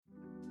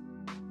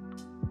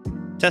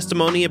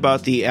Testimony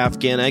about the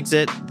Afghan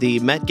exit, the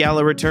Met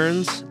Gala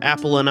returns,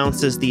 Apple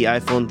announces the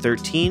iPhone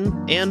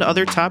 13, and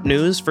other top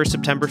news for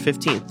September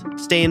 15th.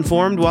 Stay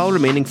informed while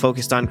remaining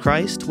focused on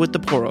Christ with the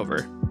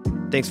pour-over.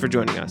 Thanks for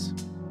joining us.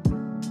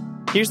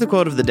 Here's the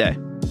quote of the day.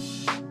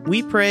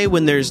 We pray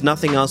when there's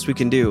nothing else we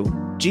can do.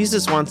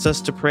 Jesus wants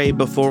us to pray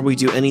before we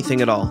do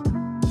anything at all.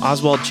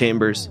 Oswald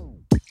Chambers.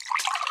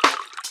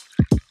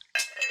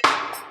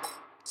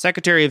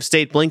 Secretary of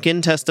State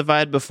Blinken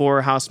testified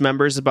before House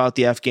members about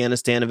the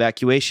Afghanistan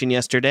evacuation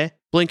yesterday.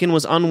 Blinken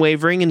was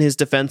unwavering in his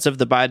defense of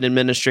the Biden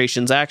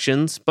administration's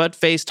actions, but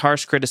faced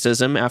harsh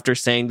criticism after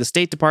saying the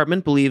State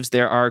Department believes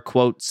there are,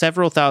 quote,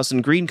 several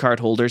thousand green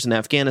card holders in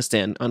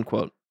Afghanistan,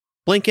 unquote.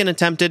 Blinken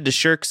attempted to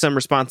shirk some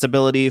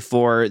responsibility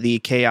for the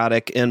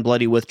chaotic and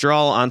bloody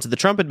withdrawal onto the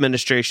Trump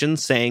administration,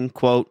 saying,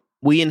 quote,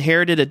 we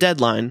inherited a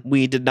deadline,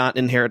 we did not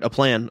inherit a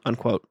plan,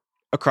 unquote.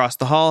 Across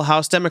the hall,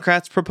 House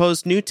Democrats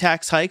proposed new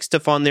tax hikes to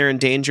fund their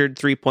endangered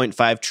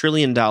 $3.5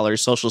 trillion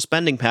social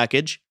spending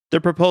package. The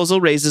proposal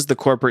raises the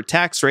corporate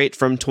tax rate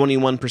from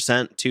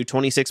 21% to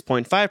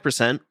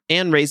 26.5%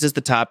 and raises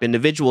the top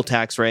individual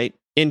tax rate,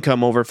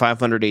 income over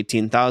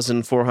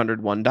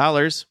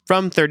 $518,401,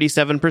 from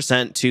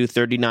 37% to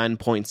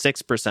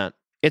 39.6%.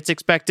 It's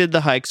expected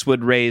the hikes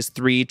would raise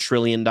 $3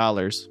 trillion.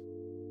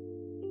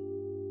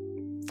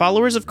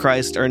 Followers of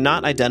Christ are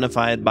not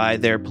identified by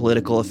their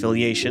political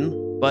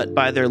affiliation, but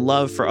by their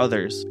love for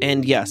others.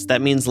 And yes,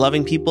 that means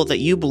loving people that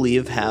you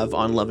believe have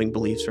unloving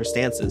beliefs or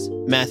stances.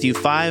 Matthew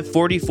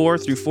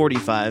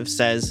 5:44-45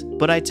 says,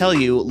 but I tell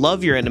you,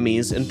 love your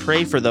enemies and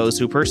pray for those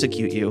who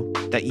persecute you,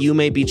 that you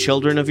may be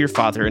children of your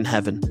Father in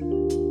heaven.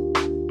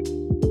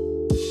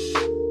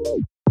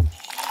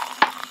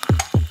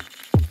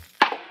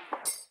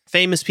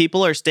 Famous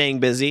people are staying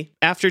busy.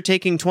 After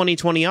taking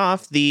 2020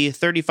 off, the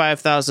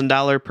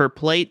 $35,000 per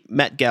plate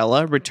Met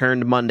Gala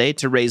returned Monday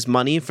to raise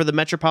money for the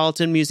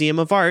Metropolitan Museum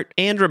of Art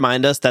and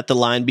remind us that the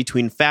line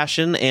between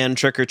fashion and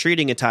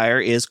trick-or-treating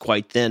attire is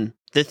quite thin.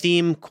 The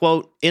theme,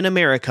 quote, in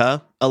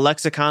America, a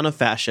lexicon of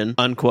fashion,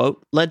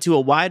 unquote, led to a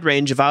wide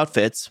range of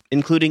outfits,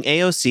 including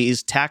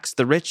AOC's Tax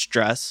the Rich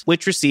dress,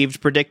 which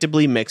received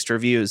predictably mixed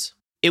reviews.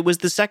 It was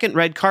the second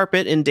red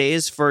carpet in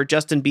days for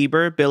Justin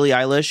Bieber, Billie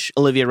Eilish,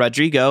 Olivia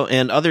Rodrigo,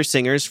 and other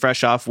singers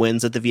fresh off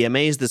wins at the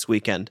VMAs this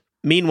weekend.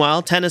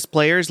 Meanwhile, tennis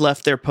players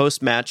left their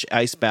post-match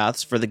ice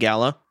baths for the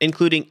gala,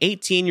 including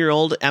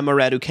 18-year-old Emma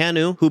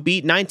Raducanu, who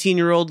beat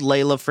 19-year-old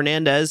Leylah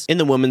Fernandez in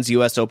the Women's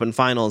U.S. Open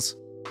Finals.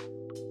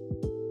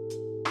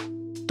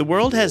 The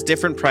world has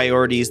different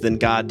priorities than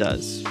God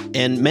does,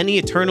 and many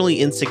eternally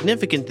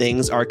insignificant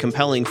things are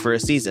compelling for a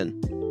season.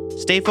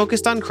 Stay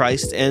focused on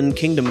Christ and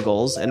kingdom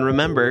goals, and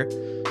remember,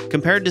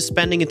 compared to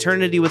spending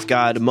eternity with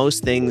God,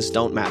 most things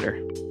don't matter.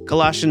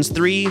 Colossians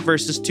 3,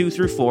 verses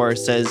 2-4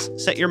 says,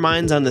 set your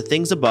minds on the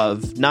things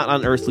above, not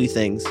on earthly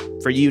things.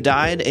 For you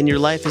died, and your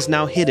life is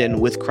now hidden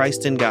with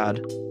Christ in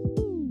God.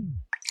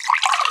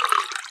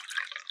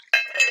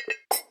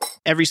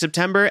 Every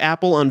September,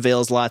 Apple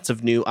unveils lots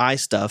of new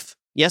iStuff.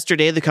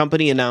 Yesterday, the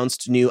company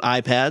announced new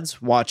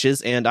iPads,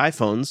 watches, and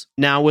iPhones,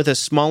 now with a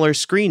smaller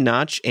screen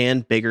notch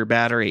and bigger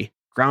battery.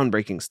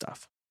 Groundbreaking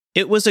stuff.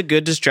 It was a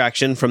good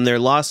distraction from their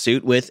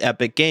lawsuit with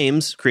Epic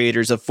Games,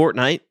 creators of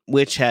Fortnite,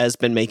 which has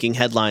been making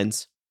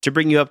headlines. To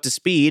bring you up to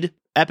speed,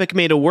 Epic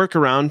made a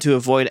workaround to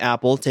avoid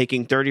Apple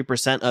taking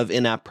 30% of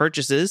in-app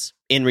purchases.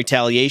 In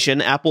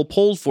retaliation, Apple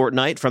pulled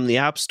Fortnite from the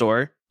App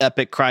Store.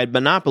 Epic cried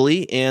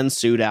monopoly and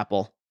sued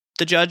Apple.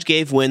 The judge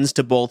gave wins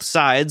to both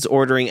sides,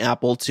 ordering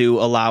Apple to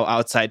allow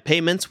outside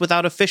payments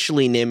without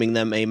officially naming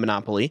them a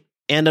monopoly.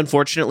 And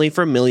unfortunately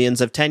for millions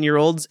of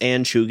 10-year-olds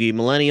and chuggy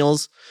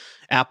millennials,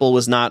 Apple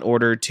was not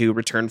ordered to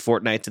return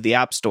Fortnite to the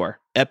App Store.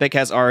 Epic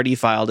has already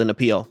filed an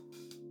appeal.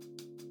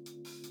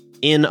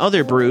 In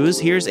other brews,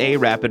 here's a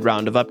rapid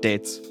round of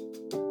updates.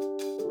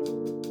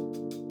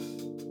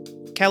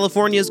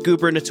 California's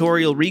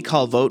gubernatorial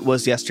recall vote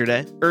was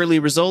yesterday. Early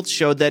results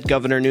showed that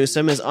Governor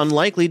Newsom is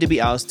unlikely to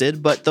be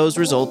ousted, but those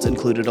results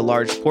included a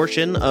large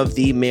portion of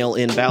the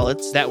mail-in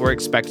ballots that were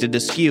expected to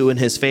skew in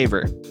his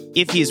favor.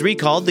 If he's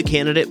recalled, the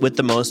candidate with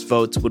the most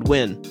votes would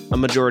win. A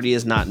majority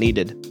is not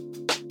needed.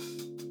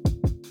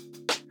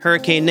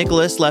 Hurricane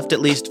Nicholas left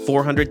at least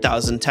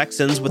 400,000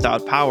 Texans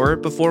without power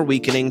before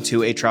weakening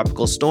to a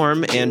tropical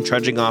storm and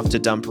trudging off to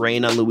dump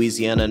rain on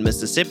Louisiana and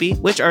Mississippi,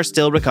 which are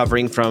still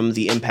recovering from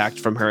the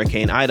impact from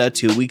Hurricane Ida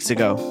 2 weeks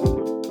ago.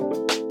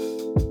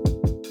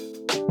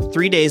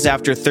 3 days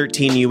after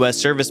 13 U.S.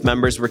 service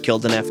members were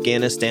killed in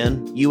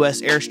Afghanistan,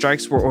 U.S.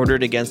 airstrikes were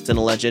ordered against an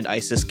alleged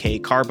ISIS-K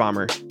car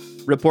bomber.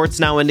 Reports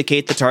now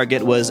indicate the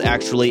target was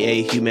actually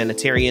a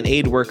humanitarian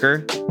aid worker.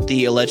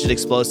 The alleged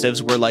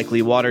explosives were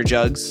likely water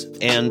jugs,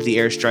 and the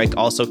airstrike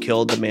also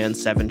killed the man's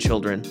 7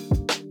 children.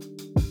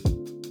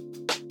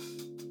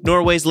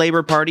 Norway's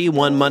Labour Party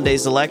won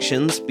Monday's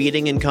elections,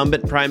 beating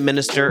incumbent Prime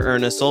Minister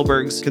Erna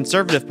Solberg's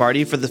Conservative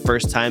Party for the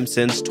first time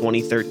since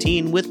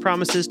 2013, with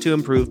promises to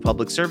improve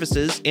public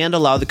services and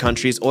allow the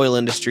country's oil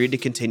industry to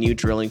continue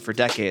drilling for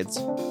decades.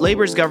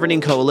 Labour's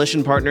governing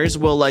coalition partners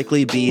will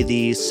likely be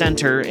the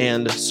centre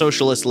and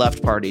socialist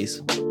left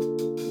parties.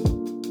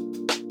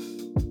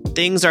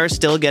 Things are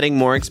still getting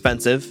more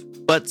expensive,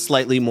 but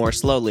slightly more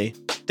slowly.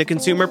 The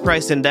Consumer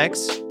Price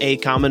Index, a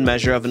common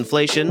measure of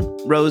inflation,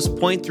 rose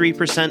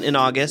 0.3% in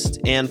August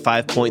and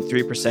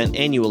 5.3%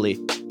 annually.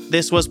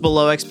 This was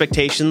below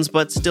expectations,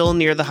 but still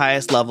near the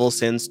highest level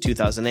since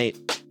 2008.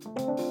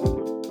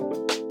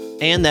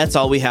 And that's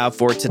all we have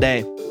for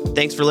today.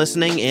 Thanks for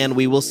listening, and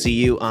we will see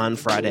you on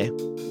Friday.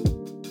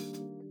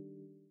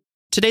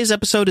 Today's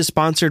episode is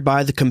sponsored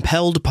by the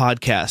Compelled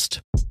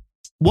Podcast.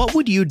 What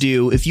would you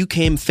do if you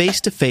came face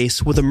to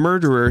face with a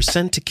murderer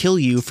sent to kill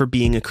you for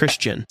being a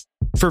Christian?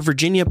 For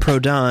Virginia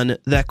Prodan,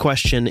 that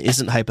question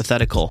isn't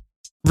hypothetical.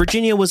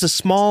 Virginia was a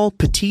small,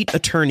 petite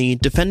attorney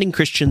defending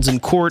Christians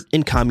in court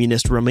in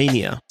communist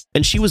Romania,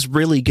 and she was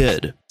really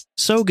good.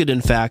 So good,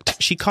 in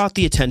fact, she caught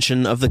the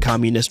attention of the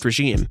communist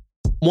regime.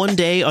 One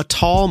day, a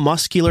tall,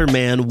 muscular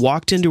man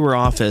walked into her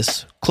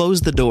office,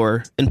 closed the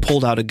door, and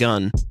pulled out a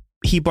gun.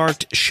 He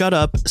barked, "Shut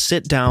up,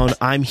 sit down,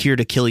 I'm here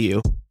to kill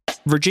you."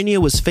 Virginia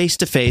was face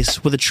to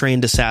face with a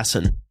trained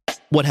assassin.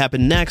 What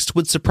happened next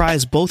would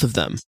surprise both of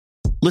them.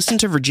 Listen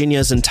to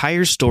Virginia's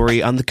entire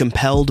story on the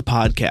Compelled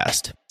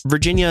Podcast.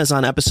 Virginia is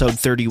on episode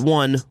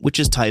 31, which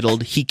is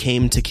titled "He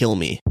Came to Kill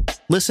Me."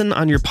 Listen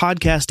on your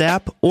podcast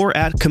app or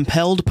at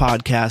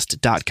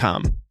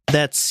compelledpodcast.com.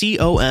 That's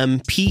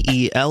COMPELLED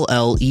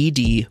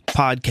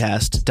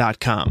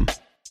podcast.com.